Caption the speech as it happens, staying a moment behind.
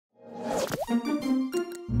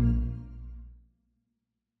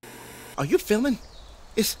Are you filming?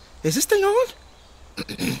 Is this thing on?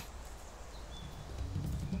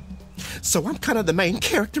 So I'm kind of the main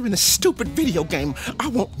character in a stupid video game I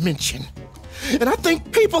won't mention. And I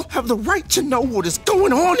think people have the right to know what is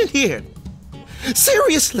going on in here.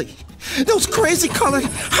 Seriously, those crazy colored,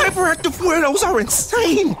 hyperactive weirdos are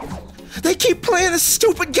insane. They keep playing this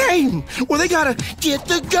stupid game where they gotta get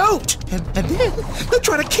the goat. And then they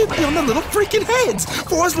try to keep me on their little freaking heads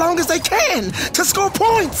for as long as they can to score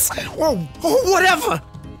points or whatever.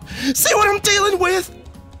 See what I'm dealing with?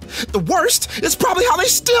 The worst is probably how they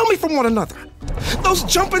steal me from one another. Those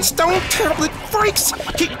jumping stone tablet freaks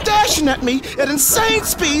keep dashing at me at insane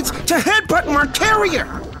speeds to headbutt my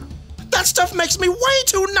carrier. That stuff makes me way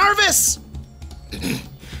too nervous.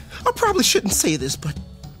 I probably shouldn't say this, but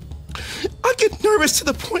I get nervous to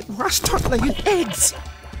the point where I start laying eggs.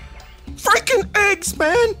 Freaking eggs,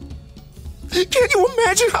 man! Can you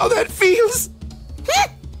imagine how that feels?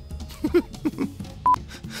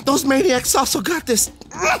 Those maniacs also got this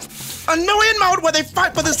annoying mode where they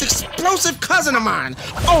fight for this explosive cousin of mine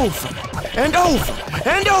over and over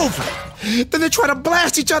and over. Then they try to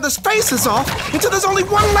blast each other's faces off until there's only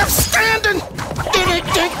one left standing.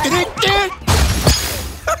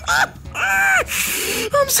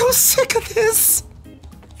 I'm so sick of this.